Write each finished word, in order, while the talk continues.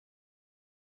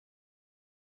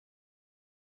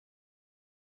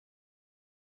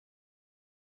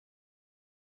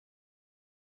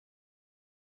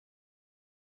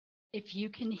If you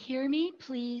can hear me,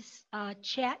 please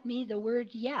chat me the word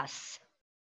yes.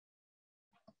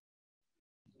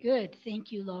 Good,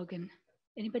 thank you, Logan.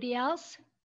 Anybody else?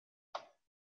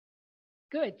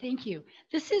 Good, thank you.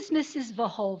 This is Mrs.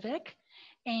 Vahovick,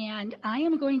 and I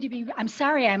am going to be, I'm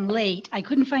sorry I'm late. I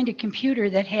couldn't find a computer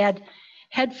that had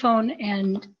headphone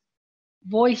and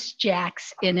voice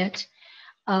jacks in it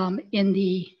in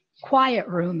the quiet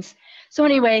rooms. So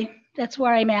anyway, that's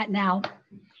where I'm at now.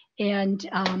 And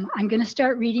I'm going to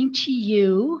start reading to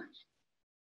you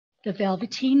The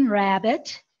Velveteen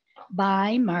Rabbit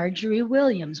by Marjorie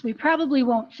Williams. We probably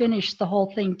won't finish the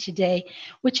whole thing today,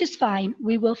 which is fine.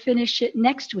 We will finish it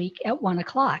next week at 1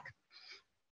 o'clock.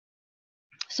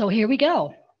 So here we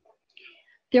go.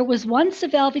 There was once a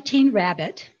Velveteen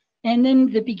Rabbit, and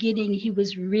in the beginning he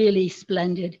was really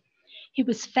splendid. He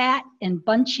was fat and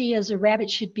bunchy as a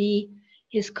rabbit should be.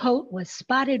 His coat was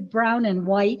spotted brown and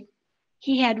white.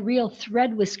 He had real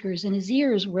thread whiskers, and his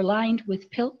ears were lined with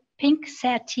pink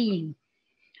sateen.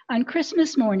 On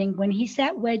Christmas morning, when he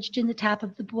sat wedged in the top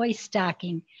of the boy's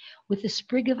stocking with a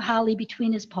sprig of holly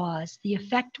between his paws, the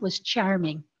effect was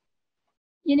charming.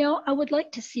 You know, I would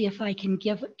like to see if I can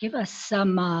give us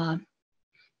some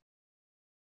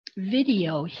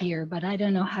video here, but I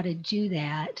don't know how to do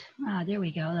that. There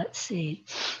we go. Let's see.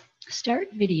 Start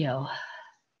video.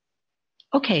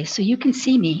 Okay, so you can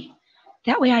see me.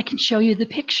 That way I can show you the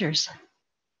pictures.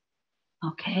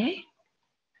 Okay.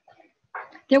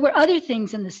 There were other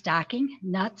things in the stocking,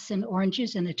 nuts and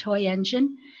oranges and a toy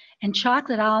engine and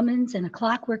chocolate almonds and a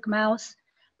clockwork mouse,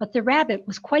 but the rabbit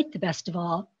was quite the best of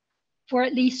all. For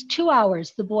at least 2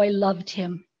 hours, the boy loved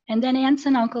him. And then aunts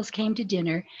and uncles came to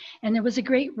dinner, and there was a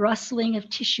great rustling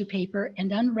of tissue paper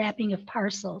and unwrapping of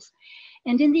parcels.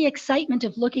 And in the excitement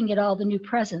of looking at all the new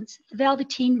presents, the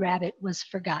Velveteen Rabbit was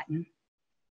forgotten.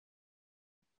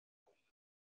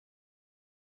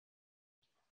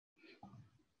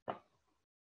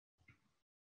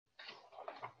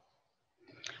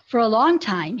 For a long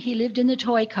time, he lived in the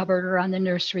toy cupboard or on the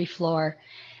nursery floor,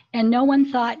 and no one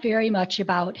thought very much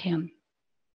about him.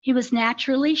 He was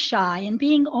naturally shy, and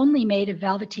being only made of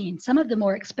velveteen, some of the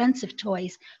more expensive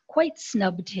toys quite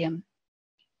snubbed him.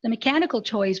 The mechanical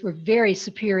toys were very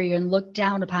superior and looked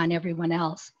down upon everyone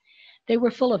else. They were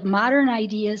full of modern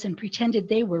ideas and pretended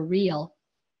they were real.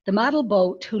 The model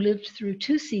boat, who lived through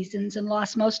 2 seasons and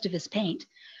lost most of his paint,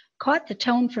 caught the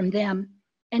tone from them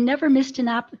and never missed an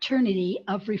opportunity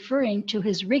of referring to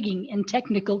his rigging in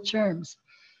technical terms.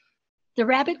 The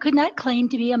rabbit could not claim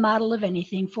to be a model of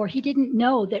anything, for he didn't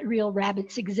know that real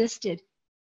rabbits existed.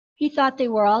 He thought they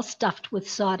were all stuffed with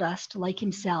sawdust like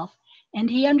himself, and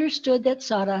he understood that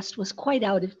sawdust was quite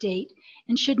out of date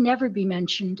and should never be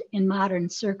mentioned in modern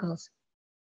circles.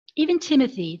 Even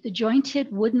Timothy, the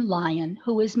jointed wooden lion,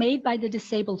 who was made by the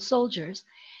disabled soldiers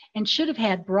and should have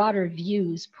had broader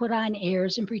views, put on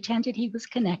airs and pretended he was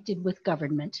connected with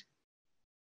government.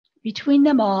 Between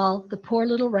them all, the poor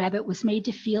little rabbit was made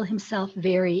to feel himself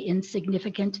very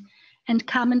insignificant and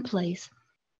commonplace,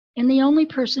 and the only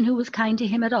person who was kind to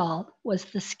him at all was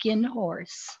the skin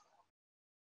horse.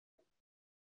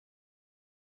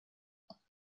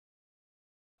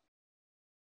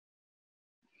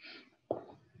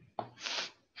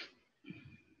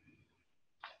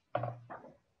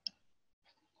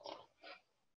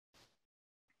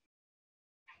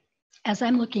 As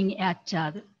I'm looking at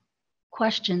the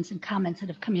questions and comments that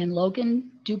have come in,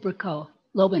 Logan,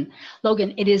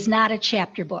 it is not a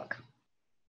chapter book,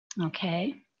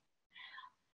 okay?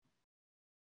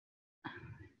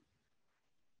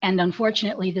 And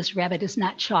unfortunately, this rabbit is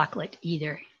not chocolate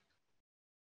either.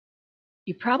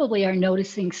 You probably are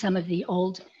noticing some of the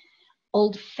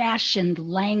old-fashioned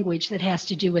language that has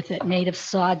to do with it, made of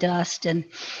sawdust, and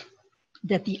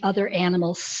that the other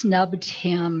animals snubbed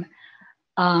him.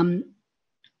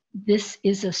 This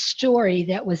is a story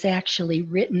that was actually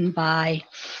written by,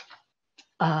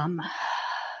 I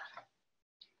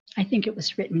think it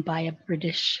was written by a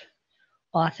British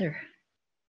author.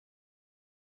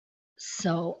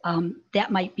 So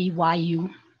that might be why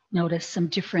you notice some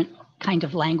different kind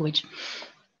of language.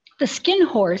 The skin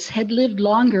horse had lived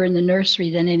longer in the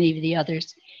nursery than any of the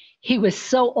others. He was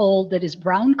so old that his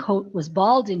brown coat was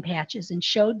bald in patches and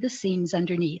showed the seams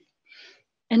underneath.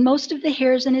 And most of the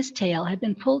hairs in his tail had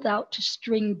been pulled out to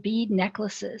string bead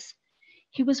necklaces.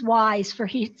 He was wise, for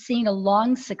he had seen a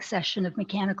long succession of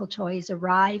mechanical toys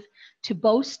arrive to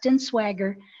boast and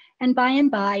swagger, and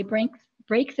by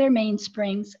break their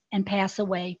mainsprings and pass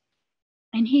away.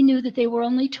 And he knew that they were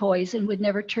only toys and would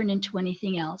never turn into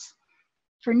anything else.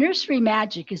 For nursery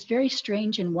magic is very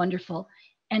strange and wonderful,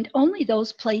 And only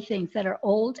those playthings that are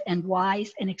old and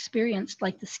wise and experienced,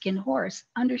 like the skin horse,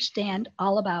 understand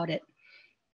all about it.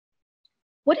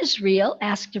 "What is real?"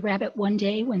 asked the rabbit one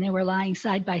day when they were lying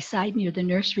side by side near the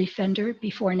nursery fender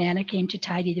before Nana came to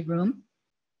tidy the room.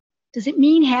 "Does it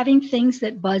mean having things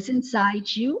that buzz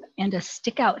inside you and a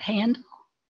stick-out handle?"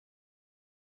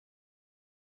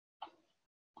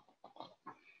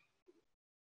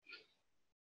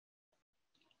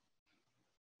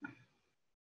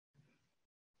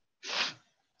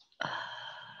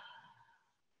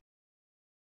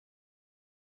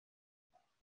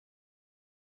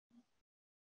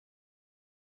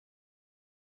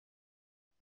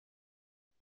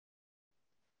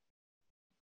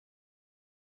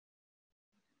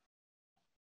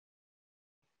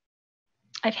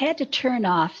 I've had to turn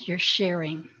off your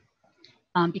sharing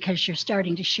because you're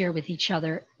starting to share with each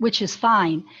other, which is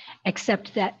fine,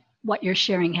 except that what you're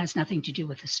sharing has nothing to do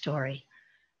with the story.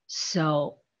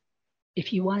 So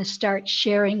if you want to start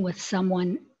sharing with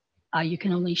someone, you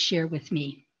can only share with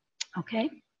me, okay?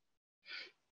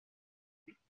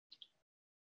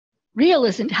 "Real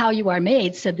isn't how you are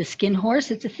made," said the skin horse.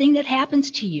 "It's a thing that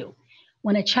happens to you.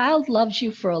 When a child loves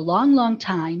you for a long, long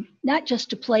time, not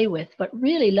just to play with, but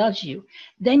really loves you,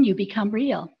 then you become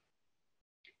real."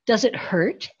 "Does it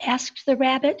hurt?" asked the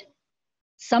rabbit.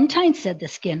 "Sometimes," said the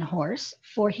skin horse,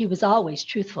 for he was always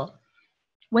truthful.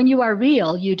 "When you are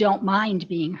real, you don't mind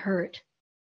being hurt."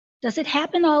 "Does it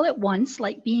happen all at once,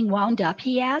 like being wound up?"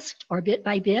 he asked, "or bit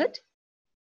by bit?"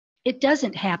 "It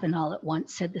doesn't happen all at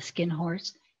once," said the skin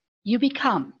horse. "You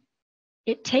become.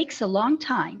 It takes a long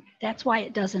time. That's why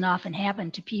it doesn't often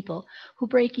happen to people who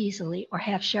break easily or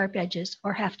have sharp edges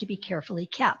or have to be carefully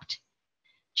kept.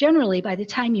 Generally, by the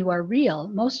time you are real,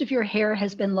 most of your hair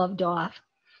has been loved off.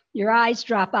 Your eyes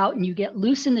drop out and you get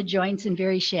loose in the joints and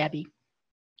very shabby.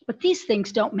 But these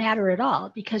things don't matter at all,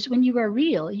 because when you are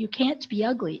real, you can't be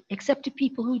ugly, except to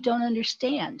people who don't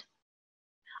understand."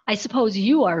 "I suppose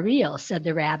you are real," said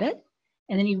the rabbit.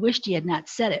 And then he wished he had not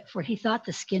said it, for he thought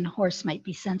the skin horse might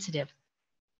be sensitive.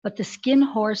 But the skin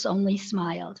horse only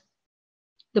smiled.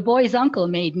 "The boy's uncle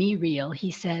made me real,"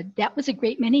 he said. "That was a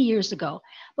great many years ago.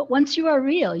 But once you are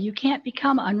real, you can't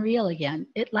become unreal again.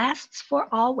 It lasts for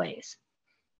always."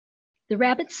 The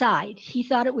rabbit sighed. He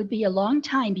thought it would be a long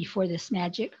time before this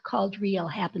magic called real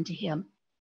happened to him.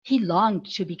 He longed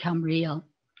to become real,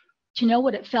 to know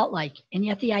what it felt like, and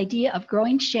yet the idea of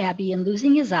growing shabby and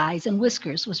losing his eyes and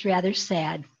whiskers was rather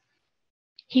sad.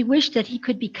 He wished that he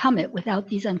could become it without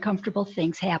these uncomfortable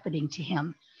things happening to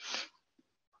him.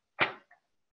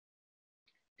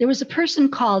 There was a person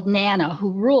called Nana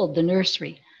who ruled the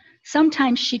nursery.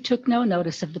 Sometimes she took no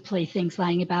notice of the playthings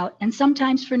lying about, and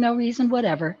sometimes for no reason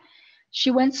whatever.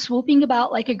 She went swooping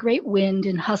about like a great wind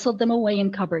and hustled them away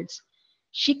in cupboards.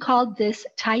 She called this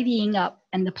tidying up,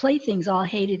 and the playthings all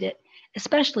hated it,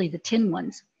 especially the tin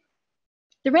ones.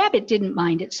 The rabbit didn't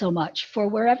mind it so much, for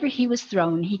wherever he was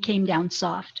thrown, he came down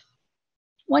soft.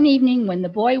 One evening, when the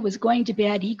boy was going to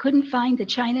bed, he couldn't find the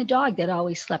china dog that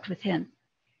always slept with him.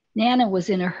 Nana was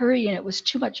in a hurry, and it was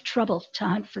too much trouble to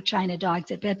hunt for china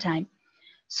dogs at bedtime.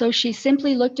 So she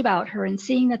simply looked about her, and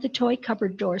seeing that the toy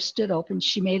cupboard door stood open,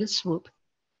 she made a swoop.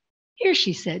 "Here,"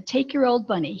 she said, "take your old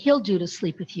bunny. He'll do to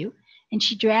sleep with you." And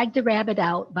she dragged the rabbit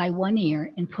out by one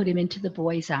ear and put him into the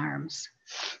boy's arms.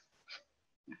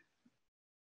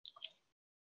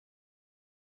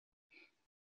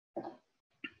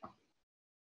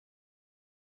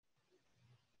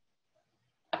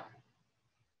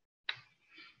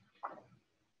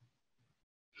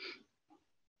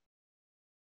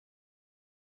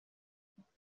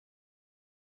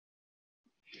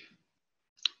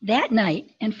 That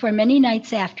night, and for many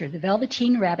nights after, the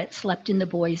Velveteen Rabbit slept in the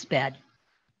boy's bed.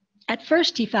 At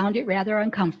first, he found it rather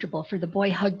uncomfortable, for the boy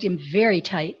hugged him very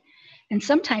tight, and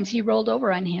sometimes he rolled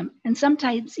over on him, and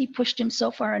sometimes he pushed him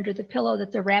so far under the pillow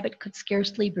that the rabbit could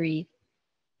scarcely breathe.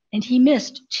 And he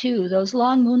missed, too, those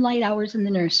long moonlight hours in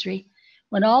the nursery,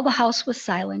 when all the house was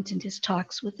silent, and his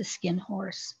talks with the skin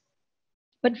horse.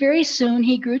 But very soon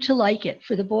he grew to like it,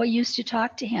 for the boy used to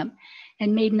talk to him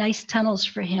and made nice tunnels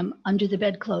for him under the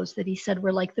bedclothes that he said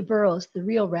were like the burrows the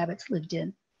real rabbits lived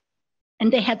in.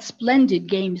 And they had splendid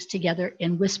games together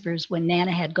in whispers when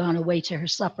Nana had gone away to her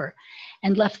supper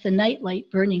and left the nightlight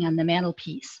burning on the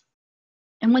mantelpiece.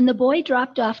 And when the boy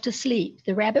dropped off to sleep,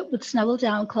 the rabbit would snuggle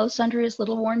down close under his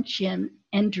little warm chin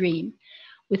and dream,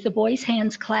 with the boy's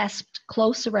hands clasped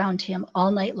close around him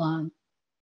all night long.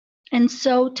 And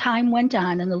so time went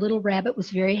on, and the little rabbit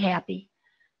was very happy.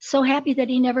 So happy that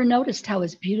he never noticed how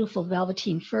his beautiful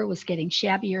velveteen fur was getting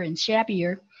shabbier and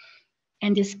shabbier,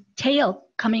 and his tail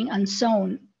coming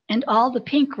unsewn and all the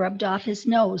pink rubbed off his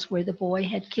nose where the boy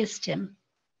had kissed him.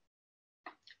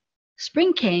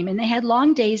 Spring came, and they had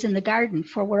long days in the garden,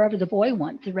 for wherever the boy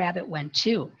went, the rabbit went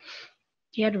too.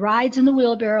 He had rides in the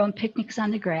wheelbarrow and picnics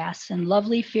on the grass, and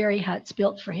lovely fairy huts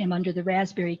built for him under the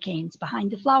raspberry canes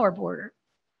behind the flower border.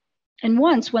 And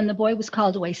once, when the boy was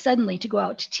called away suddenly to go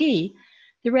out to tea,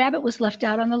 the rabbit was left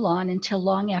out on the lawn until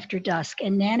long after dusk,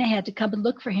 and Nana had to come and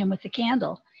look for him with the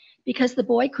candle, because the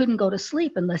boy couldn't go to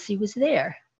sleep unless he was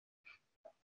there.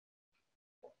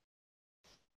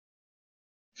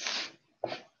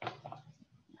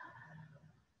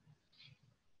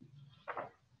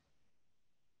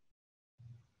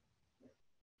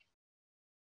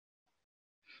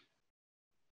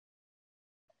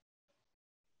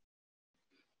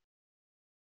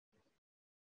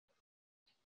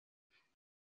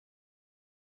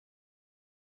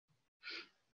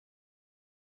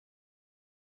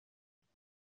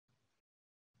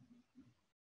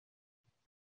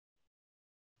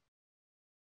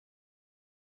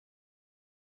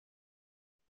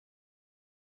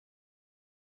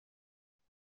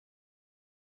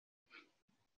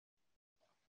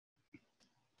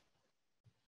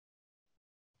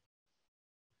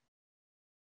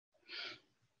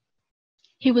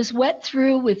 He was wet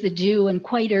through with the dew and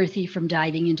quite earthy from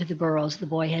diving into the burrows the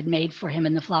boy had made for him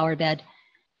in the flower bed,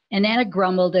 and Nana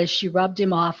grumbled as she rubbed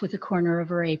him off with a corner of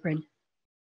her apron.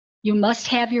 "You must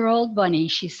have your old bunny,"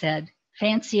 she said.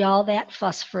 "Fancy all that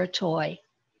fuss for a toy."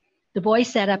 The boy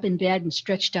sat up in bed and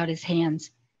stretched out his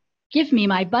hands. "Give me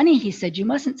my bunny," he said. "You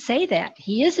mustn't say that.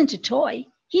 He isn't a toy.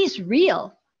 He's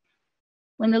real."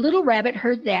 When the little rabbit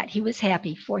heard that, he was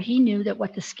happy, for he knew that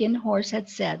what the skin horse had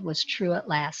said was true at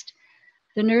last.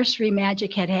 The nursery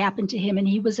magic had happened to him, and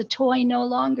he was a toy no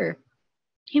longer.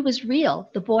 He was real.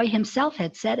 The boy himself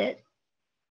had said it.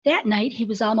 That night, he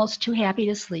was almost too happy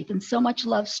to sleep, and so much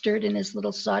love stirred in his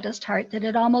little sawdust heart that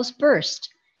it almost burst.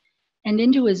 And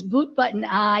into his boot-button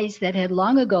eyes that had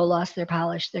long ago lost their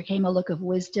polish, there came a look of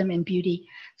wisdom and beauty,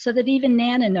 so that even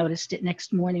Nana noticed it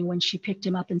next morning when she picked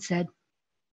him up and said,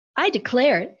 "I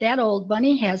declare, that old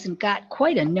bunny hasn't got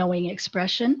quite a knowing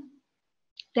expression."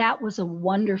 That was a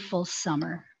wonderful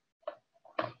summer.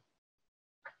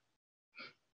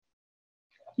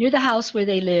 Near the house where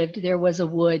they lived, there was a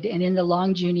wood, and in the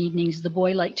long June evenings, the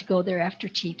boy liked to go there after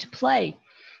tea to play.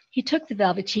 He took the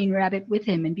Velveteen Rabbit with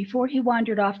him, and before he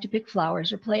wandered off to pick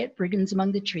flowers or play at brigands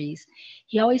among the trees,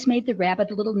 he always made the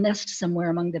rabbit a little nest somewhere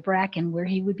among the bracken where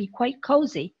he would be quite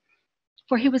cozy,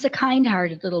 for he was a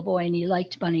kind-hearted little boy, and he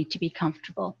liked Bunny to be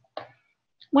comfortable.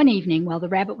 One evening, while the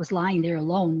rabbit was lying there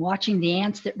alone, watching the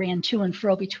ants that ran to and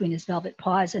fro between his velvet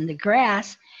paws and the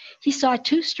grass, he saw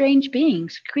two strange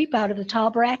beings creep out of the tall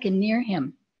bracken near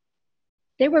him.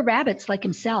 They were rabbits like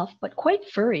himself, but quite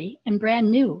furry and brand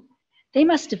new. They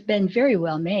must have been very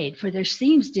well made, for their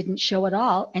seams didn't show at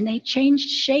all, and they changed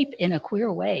shape in a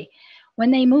queer way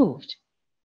when they moved.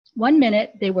 One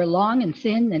minute they were long and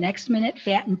thin, the next minute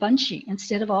fat and bunchy,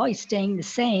 instead of always staying the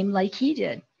same like he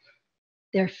did.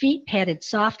 Their feet patted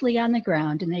softly on the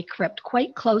ground, and they crept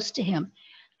quite close to him,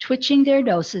 twitching their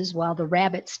noses while the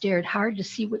rabbit stared hard to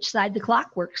see which side the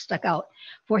clockwork stuck out,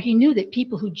 for he knew that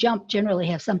people who jump generally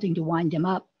have something to wind him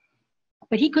up.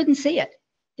 But he couldn't see it.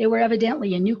 They were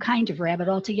evidently a new kind of rabbit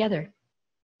altogether.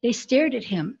 They stared at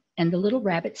him, and the little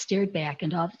rabbit stared back,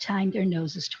 and all the time their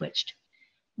noses twitched.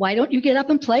 "Why don't you get up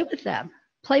and play with them?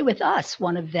 Play with us,"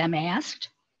 one of them asked.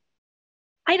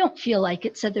 "I don't feel like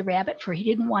it," said the rabbit, for he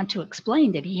didn't want to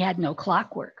explain that he had no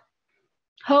clockwork.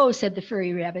 "Ho," said the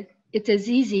furry rabbit, "it's as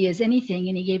easy as anything,"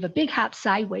 and he gave a big hop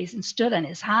sideways and stood on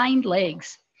his hind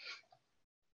legs.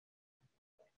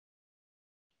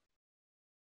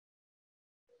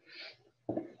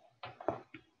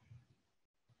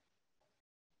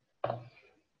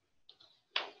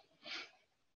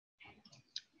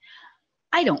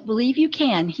 "I don't believe you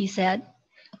can," he said.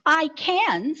 "I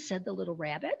can," said the little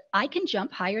rabbit. "I can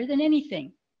jump higher than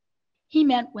anything." He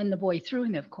meant when the boy threw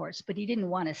him, of course, but he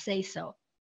didn't want to say so.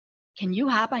 "Can you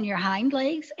hop on your hind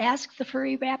legs?" asked the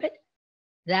furry rabbit.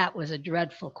 That was a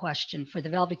dreadful question, for the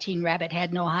Velveteen Rabbit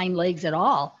had no hind legs at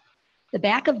all. The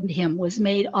back of him was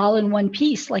made all in one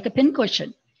piece, like a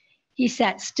pincushion. He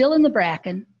sat still in the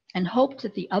bracken and hoped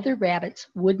that the other rabbits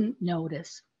wouldn't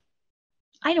notice.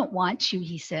 "I don't want to,"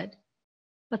 he said.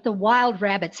 But the wild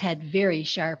rabbits had very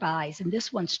sharp eyes, and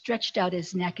this one stretched out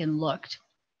his neck and looked.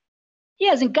 "He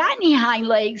hasn't got any hind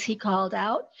legs," he called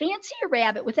out. "Fancy a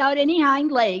rabbit without any hind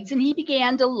legs," and he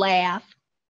began to laugh.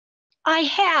 "I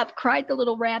have," cried the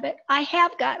little rabbit. "I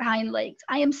have got hind legs.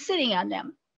 I am sitting on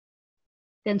them."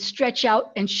 "Then stretch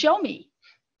out and show me."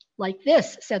 Like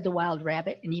this, said the wild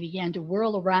rabbit, and he began to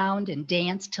whirl around and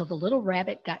dance till the little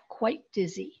rabbit got quite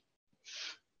dizzy.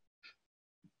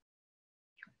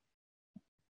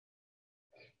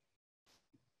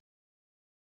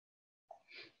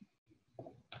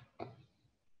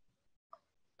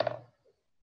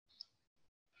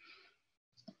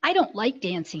 I don't like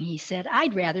dancing, he said.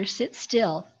 I'd rather sit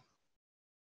still.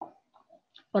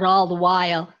 But all the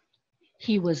while,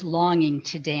 he was longing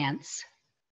to dance.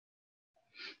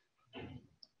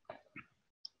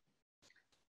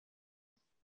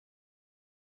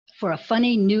 For a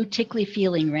funny, new, tickly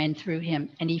feeling ran through him,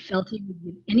 and he felt he would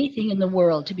give anything in the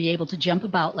world to be able to jump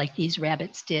about like these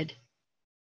rabbits did.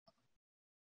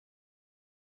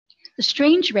 The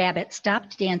strange rabbit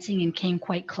stopped dancing and came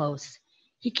quite close.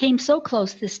 He came so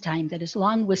close this time that his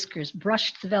long whiskers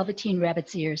brushed the Velveteen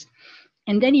Rabbit's ears,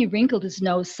 and then he wrinkled his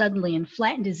nose suddenly and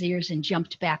flattened his ears and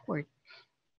jumped backward.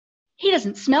 He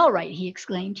doesn't smell right, he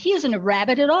exclaimed. He isn't a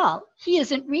rabbit at all. He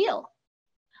isn't real.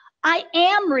 I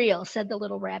am real, said the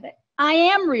little rabbit. I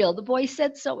am real. The boy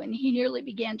said so, and he nearly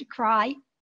began to cry.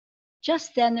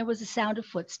 Just then there was a sound of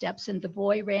footsteps, and the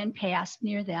boy ran past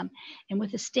near them, and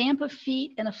with a stamp of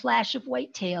feet and a flash of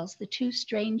white tails, the two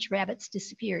strange rabbits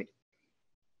disappeared.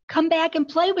 Come back and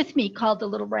play with me, called the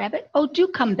little rabbit. Oh, do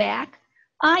come back.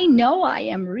 I know I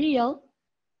am real.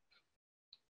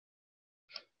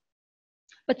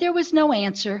 But there was no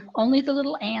answer. Only the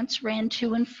little ants ran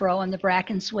to and fro, and the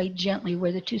bracken swayed gently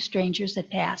where the two strangers had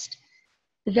passed.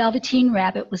 The Velveteen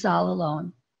Rabbit was all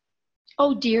alone.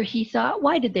 Oh dear, he thought,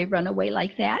 why did they run away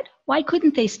like that? Why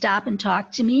couldn't they stop and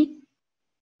talk to me?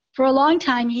 For a long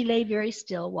time he lay very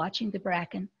still, watching the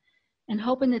bracken and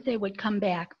hoping that they would come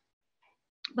back.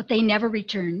 But they never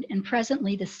returned, and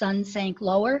presently the sun sank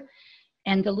lower,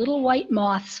 and the little white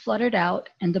moths fluttered out,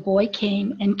 and the boy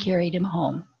came and carried him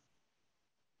home.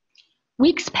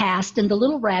 Weeks passed, and the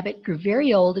little rabbit grew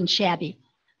very old and shabby,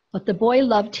 but the boy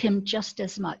loved him just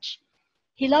as much.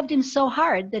 He loved him so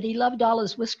hard that he loved all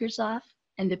his whiskers off,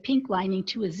 and the pink lining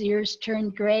to his ears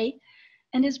turned gray,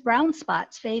 and his brown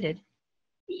spots faded.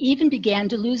 He even began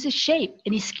to lose his shape,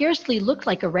 and he scarcely looked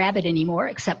like a rabbit anymore,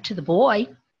 except to the boy.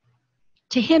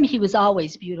 To him, he was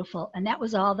always beautiful, and that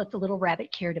was all that the little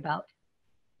rabbit cared about.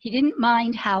 He didn't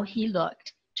mind how he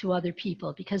looked to other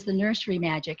people, because the nursery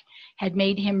magic had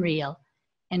made him real.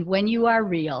 And when you are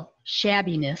real,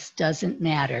 shabbiness doesn't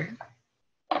matter.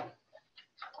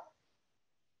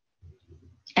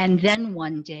 And then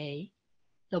one day,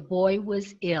 the boy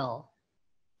was ill.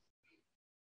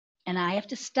 And I have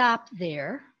to stop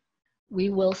there. We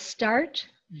will start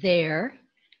there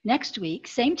next week,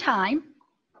 same time.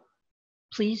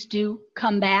 Please do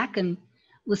come back and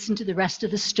listen to the rest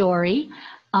of the story.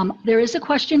 There is a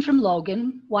question from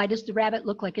Logan. Why does the rabbit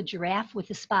look like a giraffe with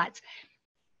the spots?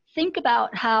 Think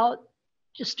about how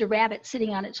just a rabbit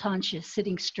sitting on its haunches,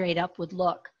 sitting straight up would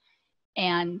look.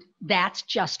 And that's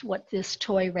just what this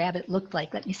toy rabbit looked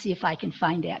like. Let me see if I can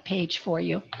find that page for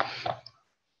you.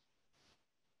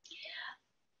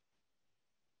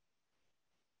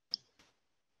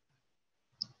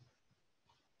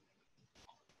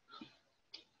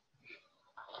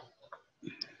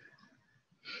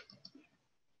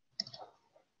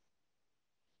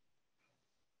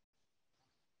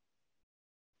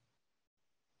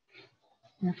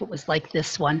 And if it was like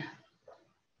this one.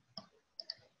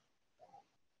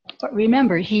 But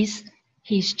remember, he's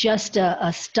just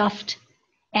a stuffed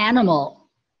animal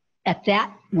at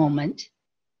that moment.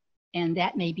 And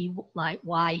that may be like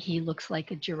why he looks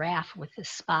like a giraffe with the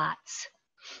spots.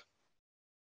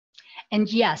 And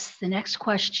yes, the next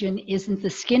question, isn't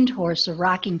the skinned horse a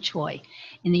rocking toy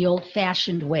in the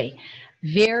old-fashioned way?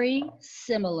 Very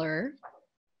similar.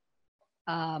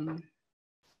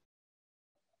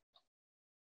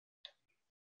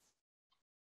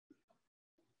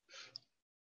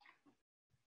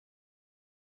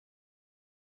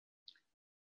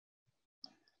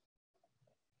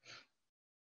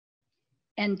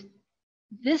 And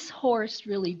this horse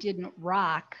really didn't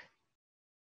rock.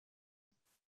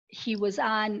 He was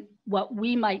on what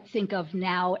we might think of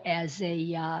now as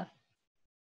a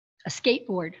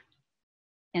skateboard.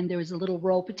 And there was a little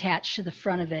rope attached to the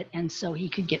front of it, and so he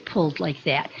could get pulled like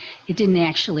that. It didn't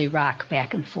actually rock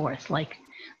back and forth like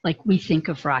we think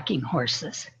of rocking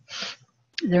horses.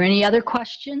 Are there any other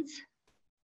questions?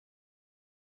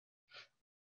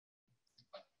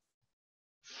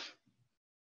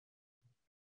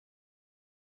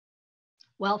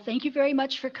 Well, thank you very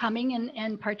much for coming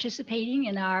and participating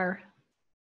in our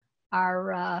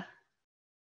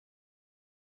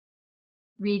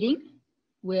reading.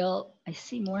 I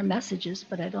see more messages,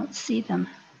 but I don't see them.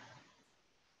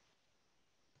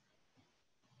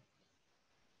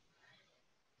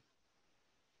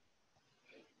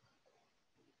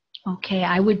 Okay,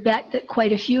 I would bet that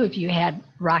quite a few of you had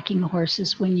rocking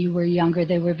horses when you were younger.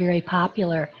 They were very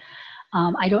popular.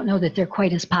 I don't know that they're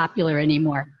quite as popular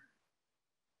anymore.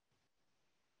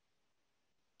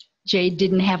 Jade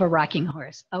didn't have a rocking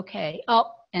horse. Okay.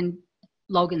 Oh, and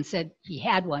Logan said he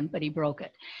had one, but he broke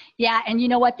it. Yeah, and you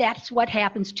know what? That's what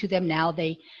happens to them now.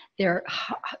 They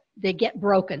get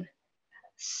broken.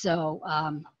 So,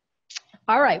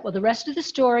 all right. Well, the rest of the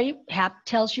story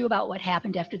tells you about what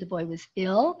happened after the boy was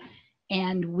ill,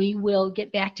 and we will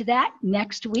get back to that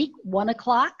next week, 1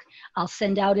 o'clock. I'll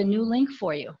send out a new link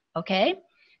for you. Okay.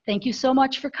 Thank you so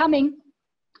much for coming.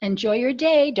 Enjoy your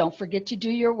day. Don't forget to do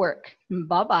your work.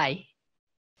 Bye-bye.